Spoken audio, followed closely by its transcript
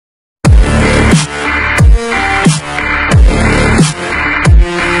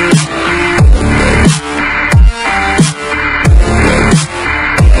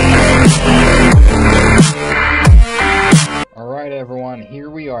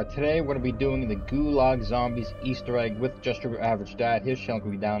Alright, today we're going to be doing the Gulag Zombies Easter egg with JustUr AverageDad. His channel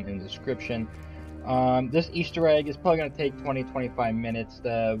will be down in the description. This Easter egg is probably going to take 20-25 minutes.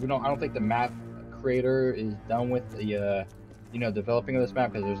 I don't think the map creator is done with the developing of this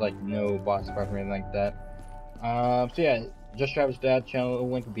map, because there's like no boss fight or anything like that. So yeah, JustUr AverageDad channel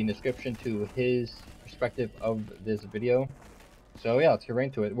link will be in the description to his perspective of this video. So yeah, let's get right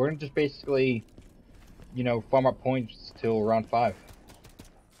into it. We're going to just basically, farm up points till round 5.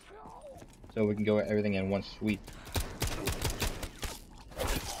 So we can go at everything in one sweep.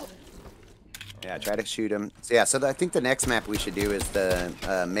 Yeah, try to shoot him. So yeah, so I think the next map we should do is the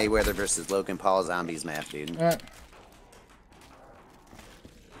Mayweather versus Logan Paul zombies map, dude.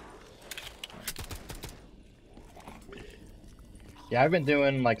 Yeah, I've been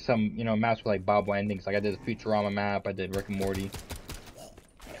doing like some, maps with like Bob endings. Like I did the Futurama map, I did Rick and Morty.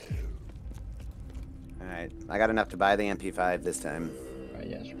 Alright, I got enough to buy the MP5 this time. Alright,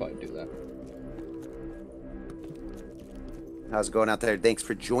 yeah, I should probably do that. How's it going out there? Thanks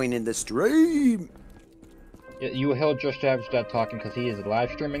for joining the stream. Yeah, you will hear JustUr AverageDad talking because he is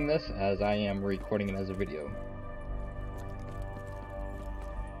live streaming this, as I am recording it as a video.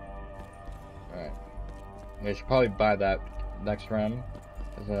 Alright. I should probably buy that next round.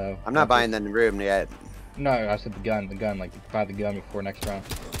 I'm not buying the room yet. No, I said the gun, like buy the gun before next round.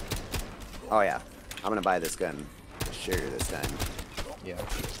 Oh yeah, I'm gonna buy this gun for sure this time. Yeah.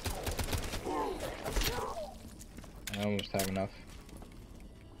 I almost have enough.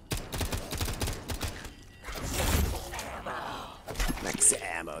 Max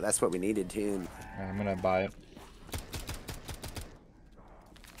ammo, that's what we needed too. Right, I'm gonna buy it.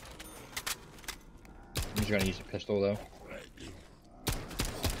 I'm just gonna use a pistol though.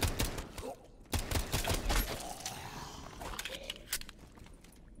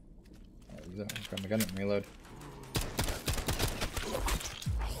 Grab my gun and reload.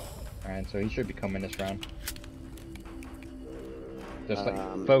 Alright, so he should be coming this round. Just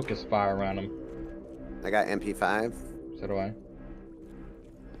like focus fire around him. I got MP5. So do I.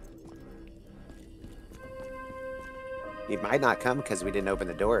 He might not come because we didn't open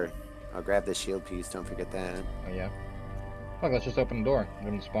the door. I'll grab this shield piece, don't forget that. Oh yeah. Look, let's just open the door.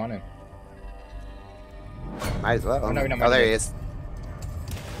 Let him spawn in. Might as well. Oh, no, oh there he is.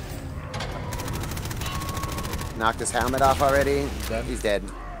 Knocked his helmet off already. He's dead.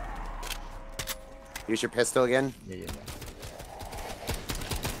 Use your pistol again. Yeah.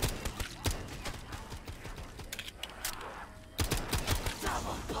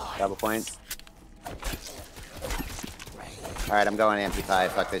 Double points. Alright, I'm going MP5.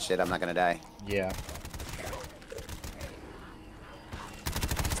 Fuck this shit, I'm not gonna die. Yeah.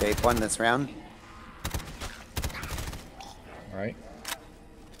 Save one this round. Alright.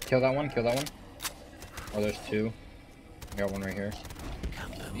 Kill that one, Oh, there's two. I got one right here.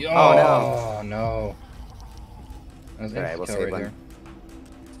 Oh no. Alright, we'll save one.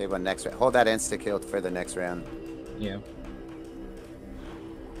 Save one next round. Hold that insta kill for the next round. Yeah.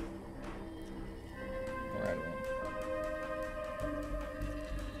 Alright.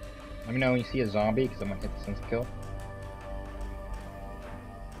 Let me know when you see a zombie, because I'm gonna hit the insta kill.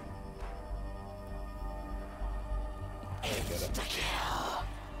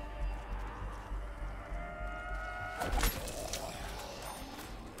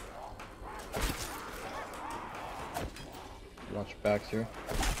 Watch backs here.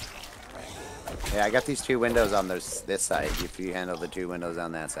 Yeah, I got these two windows on this side. If you handle the two windows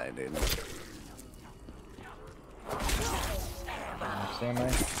on that side, dude.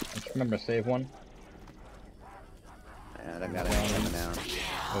 Just remember to save one. Yeah, I got it coming now.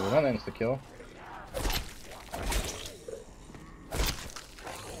 Oh, another insta kill.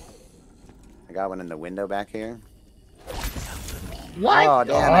 I got one in the window back here. What? Oh,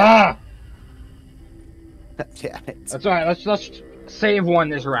 damn it. Yeah, that's alright, let's save one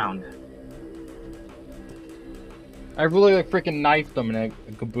this round. I really like freaking knifed them and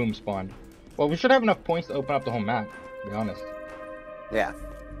a kaboom spawned. Well, we should have enough points to open up the whole map, to be honest. Yeah.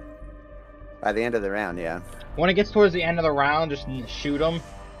 By the end of the round, yeah. When it gets towards the end of the round, just shoot them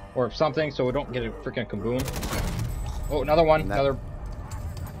or something so we don't get a freaking kaboom. Oh, another one. Another.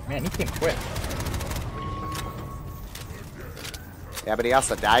 Man, he came quick. Yeah, but he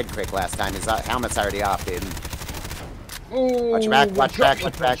also died quick last time. His helmet's already off, dude. Oh, watch your back, watch your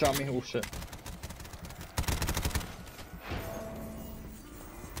back. Shot me. Oh, shit.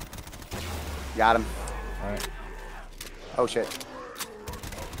 Got him. Alright. Oh, shit.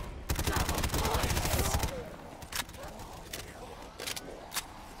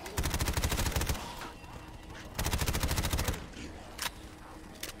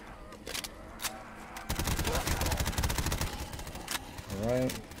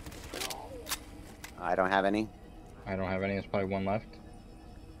 Alright. I don't have any. I don't have any. There's probably one left.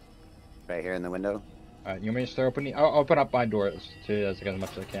 Right here in the window. Alright, you want me to start opening? I'll open up my door to as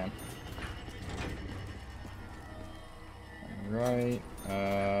much as I can. Alright.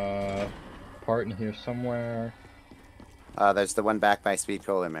 Part in here somewhere. There's the one back by Speed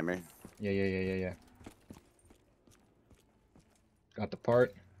Cola, remember? Yeah. Got the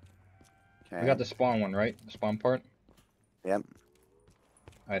part. Okay. We got the spawn one, right? The spawn part? Yep.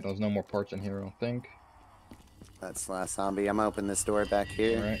 Alright, there's no more parts in here, I don't think. That's the last zombie. I'm gonna open this door back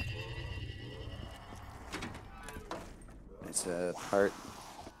here. Alright. There's a part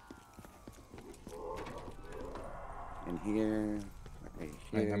in here. Right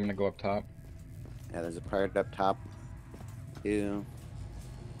here. Alright, I'm gonna go up top. Yeah, there's a part up top too.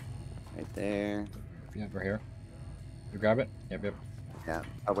 Right there. Yeah, right here. You grab it? Yep. Yeah.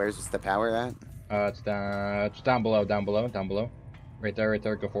 Oh, where's the power at? It's down below. Right there.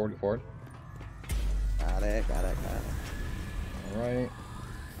 Go forward. Got it. Alright.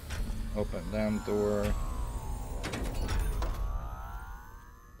 Open down door.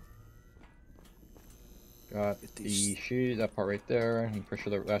 Got the shoes, that part right there. I'm pretty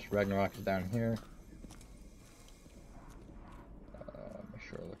sure the last Ragnarok is down here. Make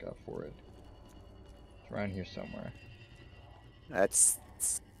sure I look out for it. It's around here somewhere.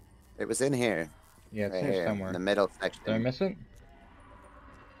 It was in here. Yeah, it's right here here, somewhere. in the middle section. Did I miss it?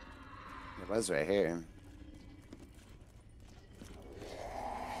 It was right here.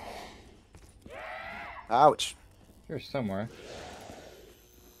 Ouch. Here's somewhere.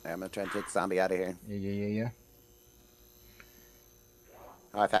 I'm gonna try and take the zombie out of here. Yeah.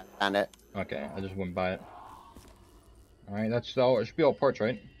 Oh, I found it. Okay, I just went by it. Alright, that's all. It should be all parts,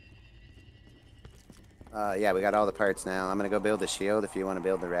 right? Yeah, we got all the parts now. I'm gonna go build the shield if you want to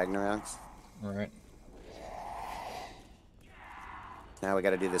build the Ragnaroks. Alright. Now we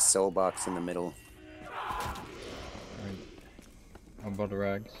gotta do this soul box in the middle. Alright. How about the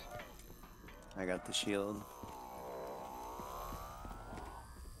rags? I got the shield.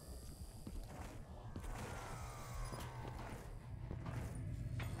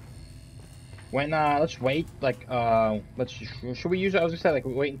 When let's wait. Like should we use it? I was gonna say like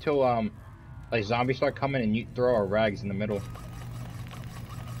wait until like zombies start coming and you throw our rags in the middle.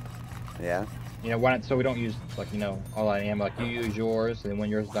 Yeah. You know, why not, so we don't use like, you know, all I am. Like you use yours, and then when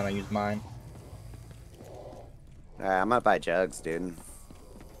yours is done, I use mine. I'm gonna buy jugs, dude.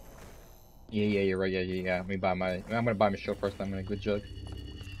 Yeah, you're right. Yeah. I'm gonna buy my shield first. I'm gonna good jug.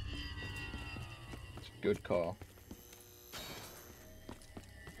 It's a good call.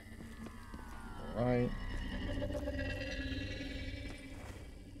 Alright.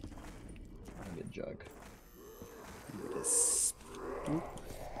 Good jug.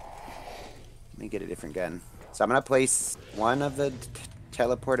 Let me get a different gun. So I'm gonna place one of the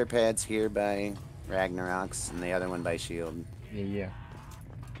teleporter pads here by Ragnaroks and the other one by Shield. Yeah.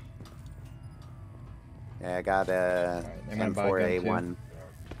 Yeah, I got a M4A1.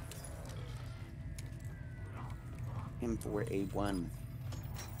 M4A1.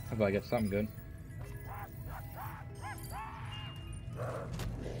 How about I get something good?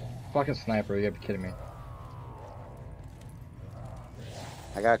 Fucking sniper, you gotta be kidding me.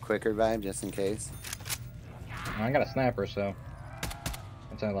 I got a quick revive just in case. I got a sniper, so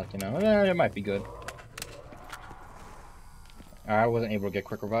it's not like, you know, it might be good. I wasn't able to get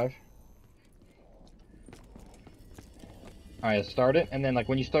quick revive. Alright, start it, and then like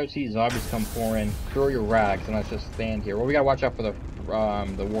when you start seeing zombies come pouring, throw your rags, and let's just stand here. Well, we gotta watch out for the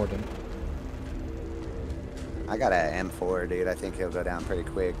warden. I got an M4, dude. I think he'll go down pretty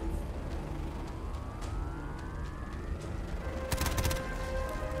quick.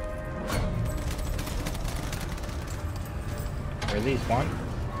 Where's these? One?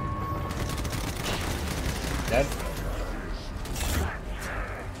 Dead?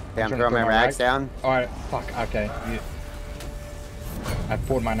 Okay, I'm throwing my rags down. Alright, fuck, okay. I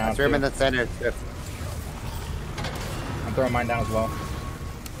pulled mine out. I threw him in the center. I'm throwing mine down as well.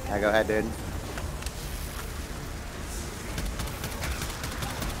 Yeah, go ahead, dude.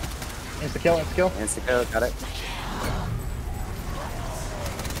 Insta-kill. Insta-kill, got it.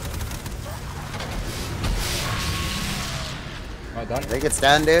 All done? I think it's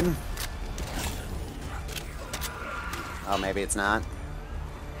done, dude. Oh, maybe it's not.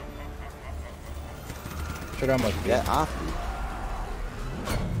 Should almost be. Get off.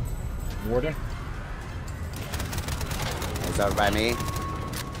 Warden? He's over by me.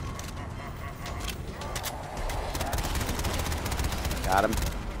 Got him.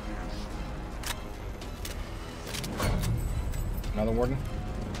 Another warden?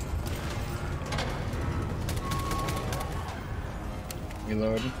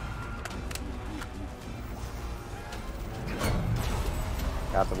 Reloading.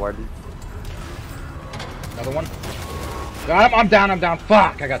 Got the warden. Another one. Got him. I'm down.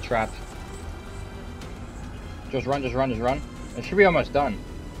 Fuck, I got trapped. Just run. It should be almost done.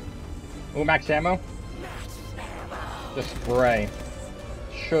 Ooh, max ammo. Just spray.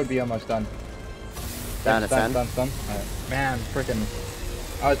 Should be almost done. Done. Alright. Man, freaking.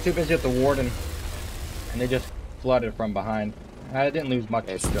 I was too busy with the warden. And they just flooded from behind. I didn't lose much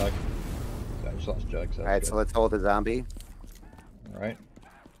to Jug. So I just lost Jug. So alright, so let's hold the zombie. Alright.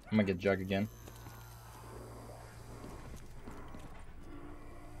 I'm gonna get Jug again.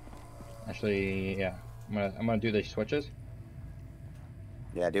 Actually, yeah. I'm gonna do the switches.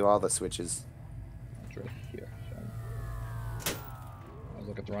 Yeah, do all the switches. It's right here. So I was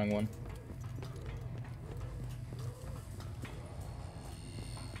looking at the wrong one.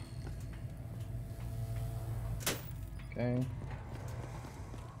 Okay.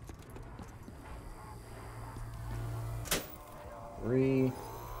 Three.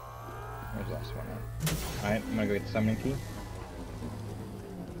 Where's the last one at? Alright, I'm gonna go get the summoning key.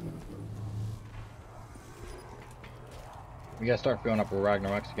 We gotta start filling up with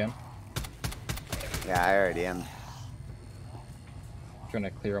Ragnaroks again. Yeah, I already am. Trying to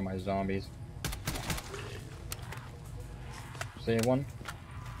clear all my zombies. Save one.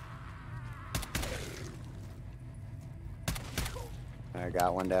 I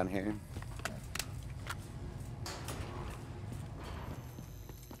got one down here.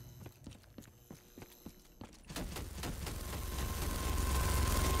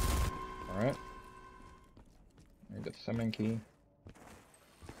 Alright. Get the summoning key.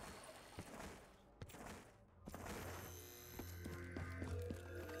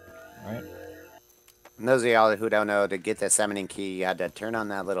 Alright. And those of y'all who don't know, to get the summoning key, you had to turn on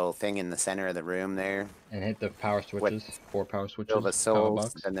that little thing in the center of the room there. And hit the power switches. 4 power switches. Fill the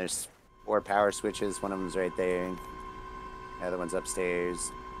souls. Then there's 4 power switches. One of them's right there. The other one's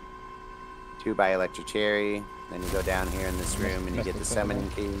upstairs. 2 by electric cherry. Then you go down here in this room and you get the summoning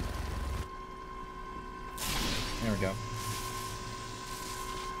key. There we go.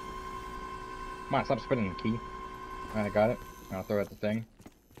 Come on, stop spinning the key. Alright, I got it. I'll throw it at the thing.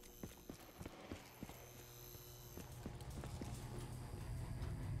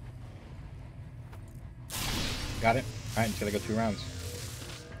 Got it. Alright, just gotta go 2 rounds.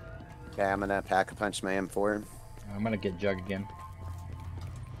 Okay, I'm gonna pack a punch my M4. I'm gonna get Jug again.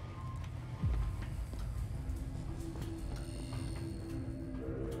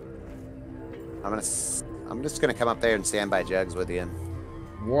 I'm just gonna come up there and stand by Jugs with you.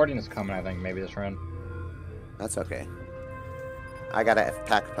 Warden is coming, I think, maybe this round. That's okay. I gotta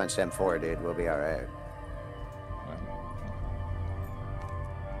pack a punch M4, dude. We'll be alright.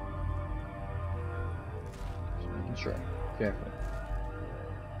 Just making sure. Careful.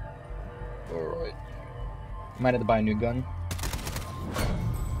 Alright. Might have to buy a new gun.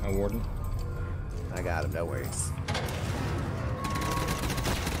 No Warden. I got him, no worries.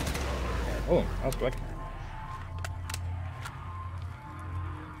 Oh, that was quick.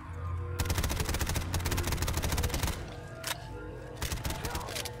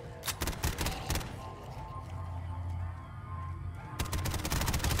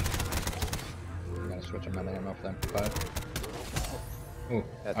 I'm gonna switch them out of ammo for them. 5. Ooh,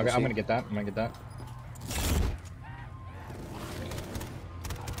 okay, I'm gonna get that.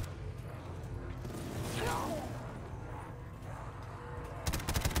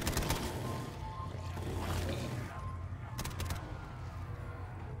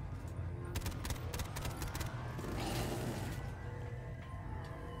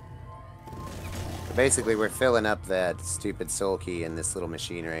 Basically, we're filling up that stupid soul key in this little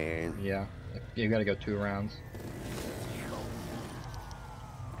machine right here. Yeah, you gotta go 2 rounds.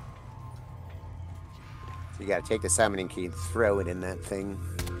 So you gotta take the summoning key and throw it in that thing.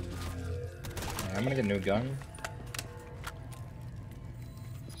 Yeah, I'm gonna get a new gun.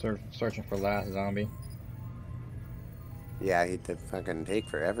 Searching for last zombie. Yeah, he'd fucking take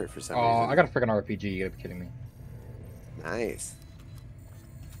forever for some reason. reason. I got a freaking RPG, you gotta be kidding me. Nice.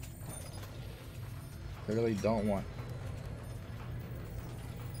 Clearly don't want.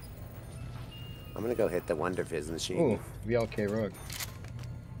 I'm gonna go hit the Wonder Fizz machine. Ooh, VLK Rogue.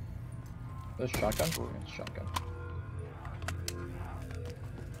 There's shotgun? Ooh, it's shotgun.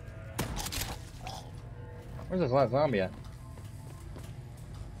 Where's this last zombie at?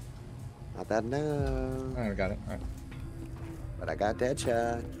 Not that no. I got it. Alright. But I got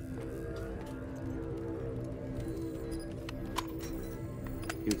Deadshot.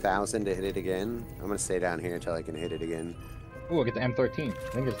 2,000 to hit it again. I'm gonna stay down here until I can hit it again. Ooh, I'll get the M13. I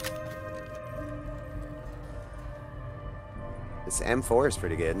think it's... This M4 is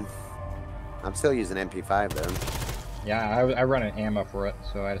pretty good. I'm still using MP5 though. Yeah, I run an ammo for it,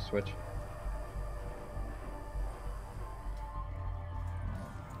 so I had to switch.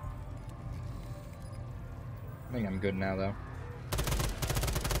 I think I'm good now, though.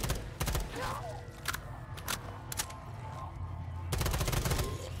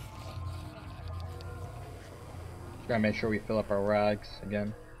 Gotta make sure we fill up our rags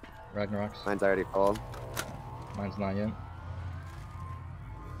again. Ragnaroks. Mine's already full. Mine's not yet.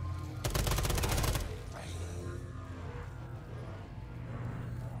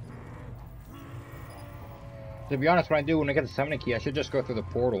 To be honest, when I do, when I get the summoning key, I should just go through the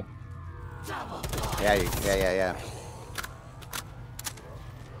portal. Yeah, yeah.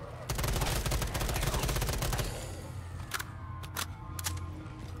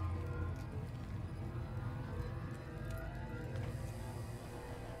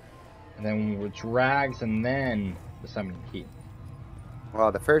 And then it's rags and then the summoning key.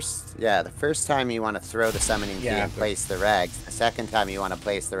 Well, the first time you want to throw the summoning key and place the rags. The second time you want to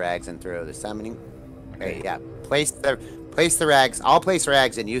place the rags and throw the summoning. Okay, yeah. Place the rags. I'll place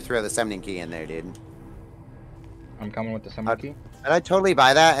rags and you throw the summoning key in there, dude. I'm coming with the summoning key. Did I totally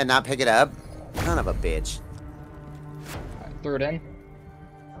buy that and not pick it up? Son of a bitch. I threw it in.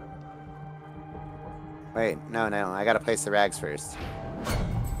 Wait, no. I gotta place the rags first.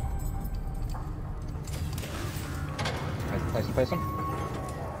 Place them.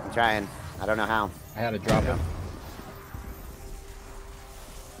 I'm trying. I don't know how. I had to drop it.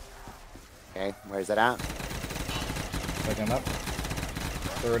 Okay, where's it at? Picking it up.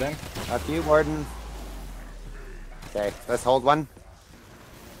 Threw it in. Fuck you, Warden. Okay, let's hold one.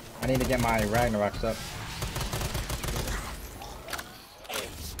 I need to get my Ragnaroks up.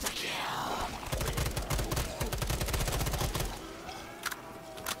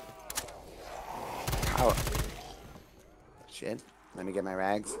 Oh. Shit. Let me get my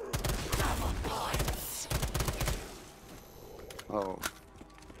rags. Oh.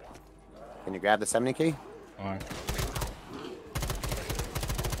 Can you grab the summoning key? Alright.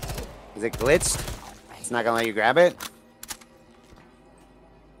 Is it glitched? It's not gonna let you grab it?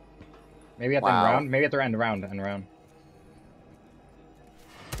 Maybe at the end round. Maybe at the end round. That's end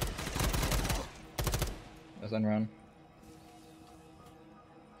round.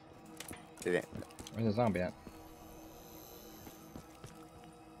 Did it? Where's the zombie at?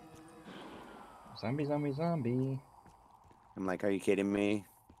 Zombie. I'm like, are you kidding me?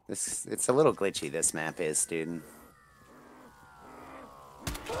 It's a little glitchy, this map is, dude.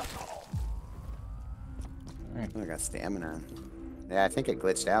 Right. Oh, I got stamina. Yeah, I think it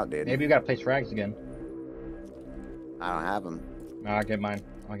glitched out, dude. Maybe you gotta place rags again. I don't have them. No, I'll get mine.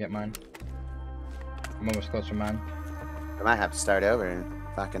 I'm almost close to mine. I might have to start over.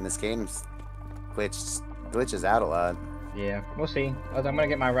 Fucking this game's glitches out a lot. Yeah, we'll see. I'm gonna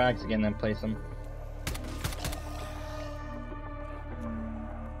get my rags again, then place them.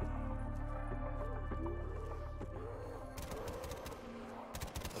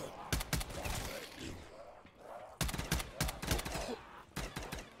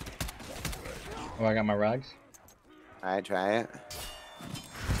 Oh, I got my rags. Alright, try it.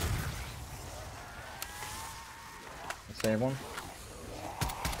 Let's save one.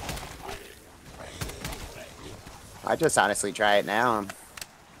 I just honestly try it now.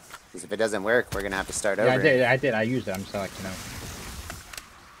 Because if it doesn't work, we're gonna have to start over. I did. I used it. I'm just like, you know.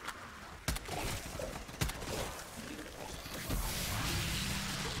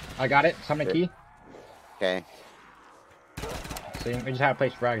 I got it. Summoning key. Okay. See, we just have to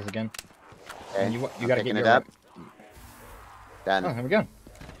place rags again. Okay. And you gotta get it up. Done. Oh, here we go.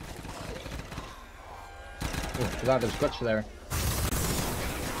 Without this glitch there.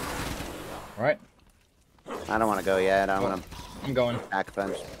 Alright. I don't want to go yet. I want to. I'm going. Back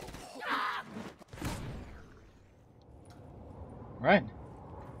punch. Alright.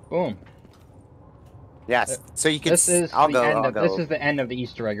 Boom. Yes. So you can. This is I'll go. This is the end of the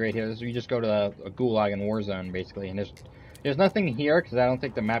Easter egg right here. So you just go to a Gulag and Warzone basically, and there's nothing here because I don't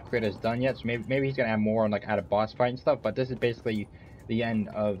think the map creator is done yet. So maybe he's gonna add more on like add a boss fight and stuff. But this is basically the end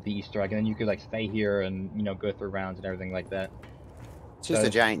of the Easter egg, and then you could like stay here and go through rounds and everything like that. It's just a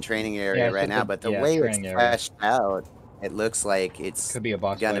giant training area right now, but the way it's fleshed out, it looks like it's could be a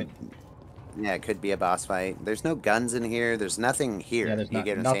boss fight. Yeah, it could be a boss fight. There's no guns in here. There's nothing here. Yeah, there's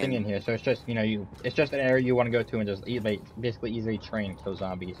nothing in here. So it's just it's just an area you want to go to and just basically easily train those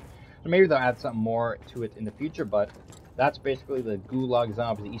zombies. So maybe they'll add something more to it in the future, but that's basically the Gulag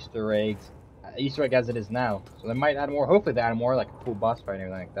Zombies Easter egg as it is now. So they might add more. Hopefully they add more, like a cool boss fight and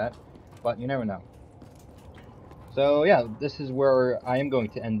everything like that. But you never know. So yeah, this is where I am going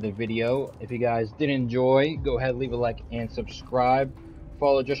to end the video. If you guys did enjoy, go ahead, leave a like and subscribe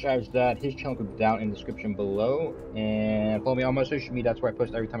follow JustUr AverageDad. His channel will be down in the description below. And follow me on my social media. That's where I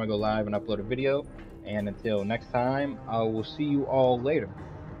post every time I go live and upload a video. And until next time, I will see you all later.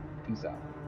 Peace out.